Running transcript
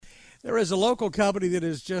There is a local company that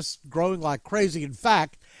is just growing like crazy. In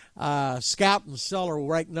fact, Scout and Cellar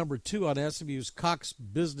ranked number 2 on SMU's Cox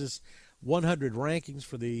Business 100 rankings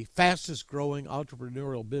for the fastest growing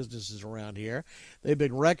entrepreneurial businesses around here. They've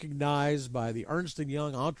been recognized by the Ernst &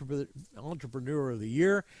 Young Entrepreneur of the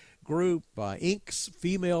Year group. Inc.'s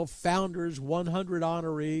Female Founders 100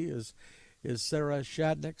 honoree is Sarah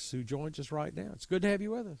Shadnix, who joins us right now. It's good to have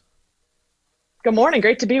you with us. Good morning.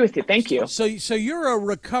 Great to be with you. Thank you. So you're a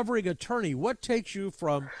recovering attorney. What takes you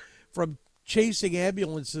from chasing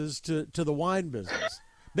ambulances to the wine business?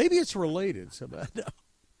 Maybe it's related.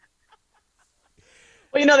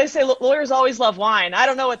 Well, they say lawyers always love wine. I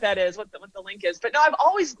don't know what that is, what the link is. But no, I've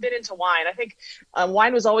always been into wine. I think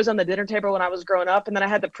wine was always on the dinner table when I was growing up. And then I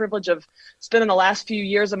had the privilege of spending the last few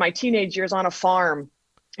years of my teenage years on a farm.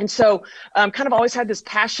 And so kind of always had this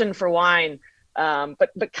passion for wine.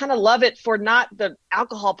 But kind of love it for not the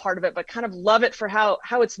alcohol part of it, but kind of love it for how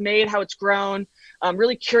it's made, how it's grown. I'm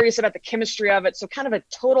really curious about the chemistry of it. So kind of a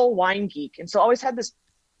total wine geek. And so always had this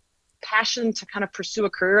passion to kind of pursue a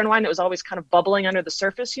career in wine that was always kind of bubbling under the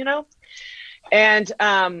surface, And,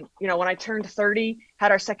 when I turned 30, had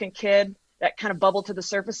our second kid, that kind of bubbled to the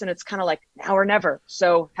surface, and it's kind of like now or never.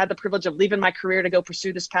 So had the privilege of leaving my career to go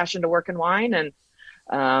pursue this passion to work in wine, and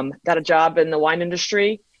got a job in the wine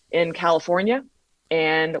industry in California.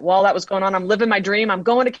 And while that was going on, I'm living my dream. I'm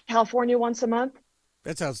going to California once a month.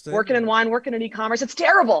 That's outstanding. Working in wine, working in e-commerce. It's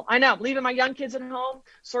terrible. I know. Leaving my young kids at home,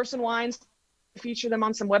 sourcing wines, feature them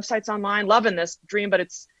on some websites online, loving this dream, but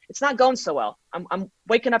it's not going so well. I'm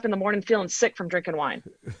waking up in the morning feeling sick from drinking wine.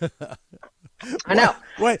 I know.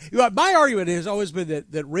 My argument has always been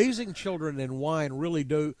that raising children and wine really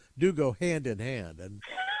do go hand in hand and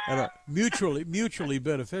are mutually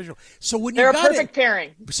beneficial. So when they're a perfect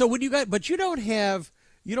pairing. So when but you don't have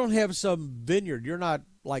some vineyard. You're not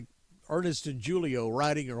like Ernest and Julio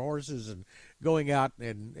riding your horses and going out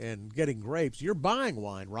and getting grapes. You're buying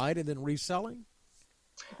wine, right, and then reselling?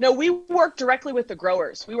 No, we work directly with the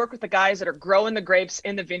growers. We work with the guys that are growing the grapes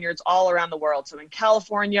in the vineyards all around the world. So in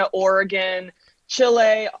California, Oregon,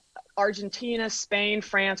 Chile, Argentina, Spain,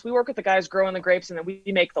 France, we work with the guys growing the grapes, and then we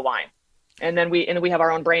make the wine. And then we have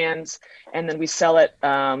our own brands, and then we sell it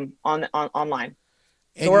online.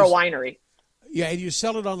 So we're a winery. Yeah, and you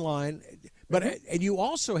sell it online, but and you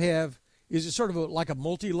also have, is it sort of like a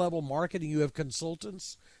multi-level marketing? You have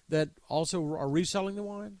consultants that also are reselling the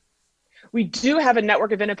wine? We do have a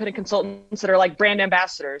network of independent consultants that are like brand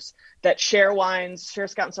ambassadors that share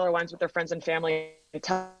Scout and Cellar wines with their friends and family and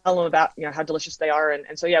tell them about how delicious they are.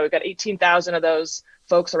 And so, we've got 18,000 of those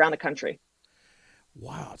folks around the country.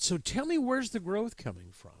 Wow. So tell me, where's the growth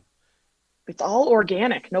coming from? It's all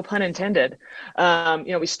organic, no pun intended.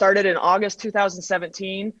 We started in August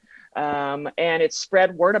 2017, and it's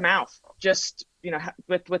spread word of mouth, just,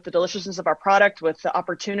 with the deliciousness of our product, with the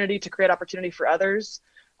opportunity to create opportunity for others.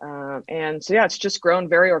 And so, it's just grown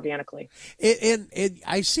very organically. And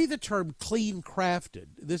I see the term clean crafted.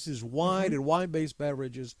 This is wine and wine-based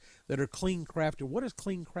beverages that are clean crafted. What does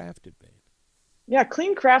clean crafted mean? Yeah,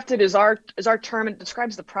 clean crafted is our term. It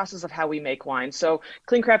describes the process of how we make wine. So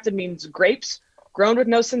clean crafted means grapes grown with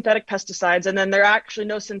no synthetic pesticides. And then there are actually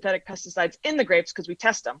no synthetic pesticides in the grapes because we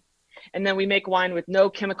test them. And then we make wine with no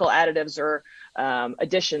chemical additives or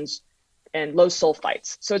additions and low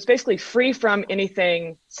sulfites. So it's basically free from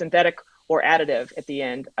anything synthetic or additive at the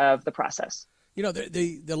end of the process.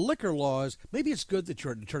 The liquor laws, maybe it's good that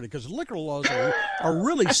you're an attorney because liquor laws are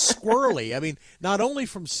really squirrely. I mean, not only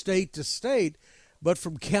from state to state, but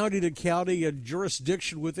from county to county and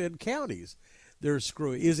jurisdiction within counties. They're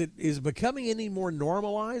screwy. Is it becoming any more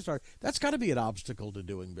normalized? Or that's got to be an obstacle to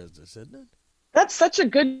doing business, isn't it? That's such a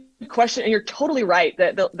good question. And you're totally right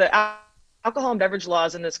that the alcohol and beverage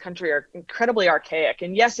laws in this country are incredibly archaic.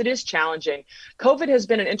 And yes, it is challenging. COVID has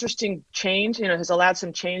been an interesting change, has allowed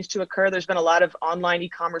some change to occur. There's been a lot of online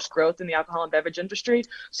e-commerce growth in the alcohol and beverage industry.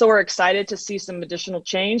 So we're excited to see some additional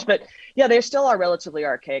change. But yeah, they still are relatively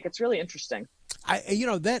archaic. It's really interesting.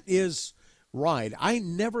 That is right. I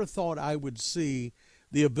never thought I would see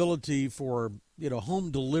the ability for, home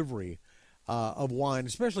delivery of wine,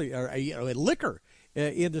 especially liquor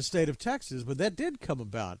in the state of Texas. But that did come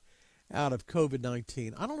about out of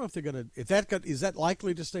COVID-19. I don't know if they're going to, is that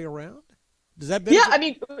likely to stay around? Does that benefit? Yeah, I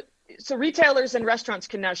mean, so retailers and restaurants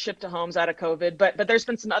can now ship to homes out of COVID, but there's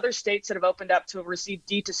been some other states that have opened up to receive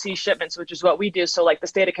D2C shipments, which is what we do. So like the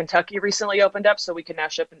state of Kentucky recently opened up, so we can now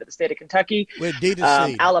ship into the state of Kentucky. With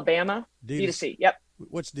D2C. Alabama, D2C, yep.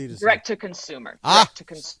 What's D2C? Direct to consumer. Ah. Direct to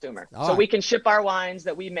consumer. All So right. we can ship our wines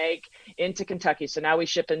that we make into Kentucky. So now we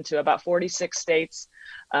ship into about 46 states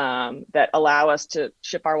that allow us to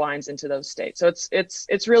ship our wines into those states. So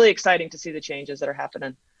it's really exciting to see the changes that are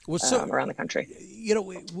happening around the country. You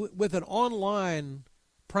know, with an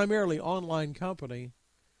primarily online company,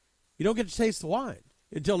 you don't get to taste the wine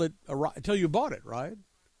until you bought it, right?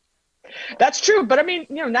 That's true. But I mean,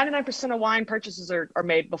 99% of wine purchases are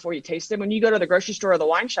made before you taste it. When you go to the grocery store or the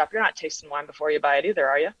wine shop, you're not tasting wine before you buy it either,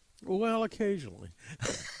 are you? Well, occasionally.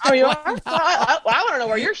 Oh, you are? Well, I want to know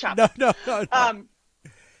where you're shopping. No.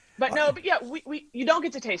 But yeah, you don't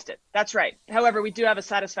get to taste it. That's right. However, we do have a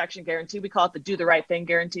satisfaction guarantee. We call it the do the right thing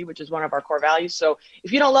guarantee, which is one of our core values. So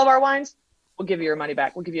if you don't love our wines, we'll give you your money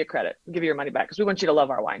back. We'll give you a credit. We'll give you your money back because we want you to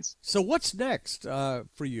love our wines. So what's next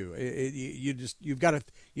for you? You got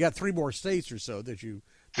 3 more states or so that you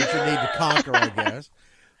need to conquer, I guess.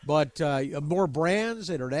 But more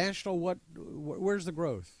brands, international. Where's the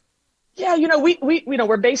growth? Yeah,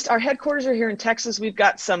 we're based. Our headquarters are here in Texas. We've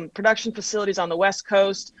got some production facilities on the West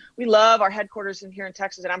Coast. We love our headquarters here in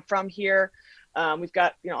Texas, and I'm from here. We've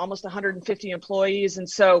got almost 150 employees, and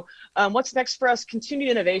so what's next for us?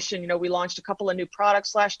 Continued innovation. We launched a couple of new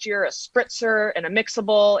products last year, a spritzer and a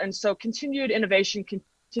mixable, and so continued innovation,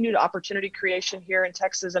 continued opportunity creation here in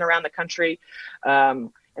Texas and around the country.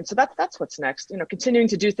 And so that's what's next. Continuing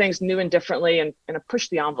to do things new and differently, and push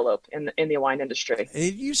the envelope in the wine industry.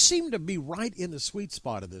 And you seem to be right in the sweet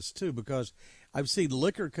spot of this too, because I've seen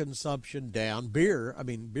liquor consumption down. Beer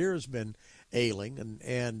has been ailing,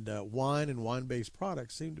 and wine and wine-based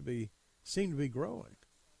products seem to be growing.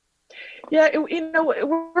 Yeah,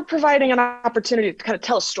 we're providing an opportunity to kind of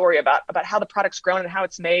tell a story about how the product's grown and how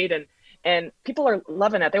it's made, and people are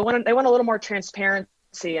loving it. They want a little more transparency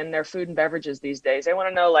in their food and beverages these days. They want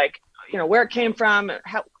to know, where it came from,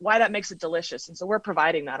 why that makes it delicious. And so we're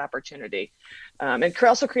providing that opportunity, and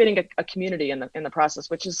also creating a community in the process,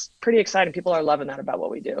 which is pretty exciting. People are loving that about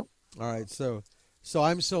what we do. All right, so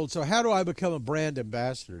I'm sold. So how do I become a brand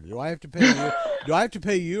ambassador? Do I have to pay you? Do I have to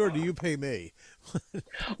pay you, or do you pay me?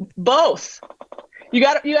 Both. You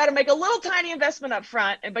got to make a little tiny investment up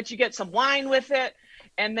front, but you get some wine with it.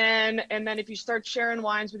 And then if you start sharing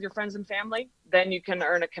wines with your friends and family, then you can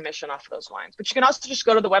earn a commission off of those wines. But you can also just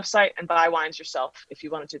go to the website and buy wines yourself if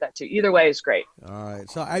you want to do that too. Either way is great. All right.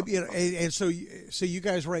 So so you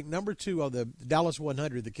guys ranked number 2 on the Dallas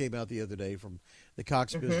 100 that came out the other day from the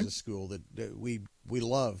Cox Business School that we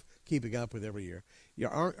love keeping up with every year.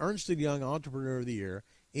 You're Ernst & Young Entrepreneur of the Year,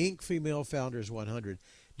 Inc. Female Founders 100.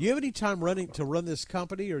 Do you have any time to run this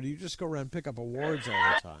company, or do you just go around and pick up awards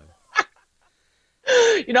all the time?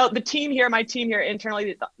 The team here, my team here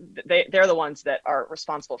internally, they're the ones that are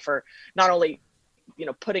responsible for not only,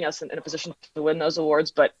 putting us in a position to win those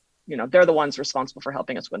awards, but, they're the ones responsible for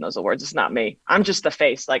helping us win those awards. It's not me. I'm just the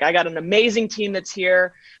face. I got an amazing team that's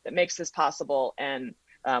here that makes this possible. And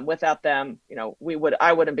without them,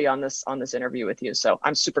 I wouldn't be on this interview with you. So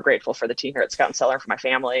I'm super grateful for the team here at Scout and Cellar and for my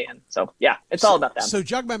family. And so, yeah, it's all about them. So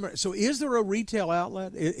jog my memory. So is there a retail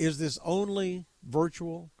outlet? Is this only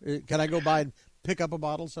virtual? Can I go by and pick up a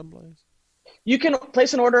bottle someplace? You can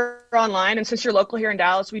place an order online, and since you're local here in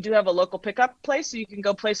Dallas, we do have a local pickup place, so you can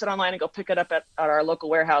go place it online and go pick it up at our local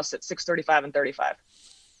warehouse at 635 and 35.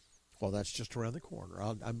 Well, that's just around the corner.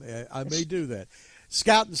 I may do that.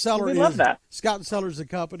 Scout and Cellar. We love that. Scout and Cellar is a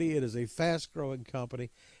company. It is a fast-growing company,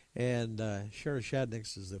 and Shara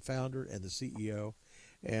Shadnix is the founder and the CEO,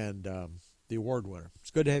 and the award winner.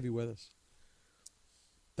 It's good to have you with us.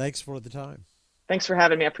 Thanks for the time. Thanks for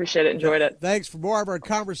having me. I appreciate it. Enjoyed it. Thanks. For more of our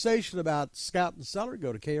conversation about Scout and Cellar,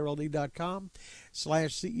 go to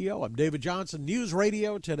krld.com/CEO. I'm David Johnson, News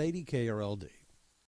Radio 1080 KRLD.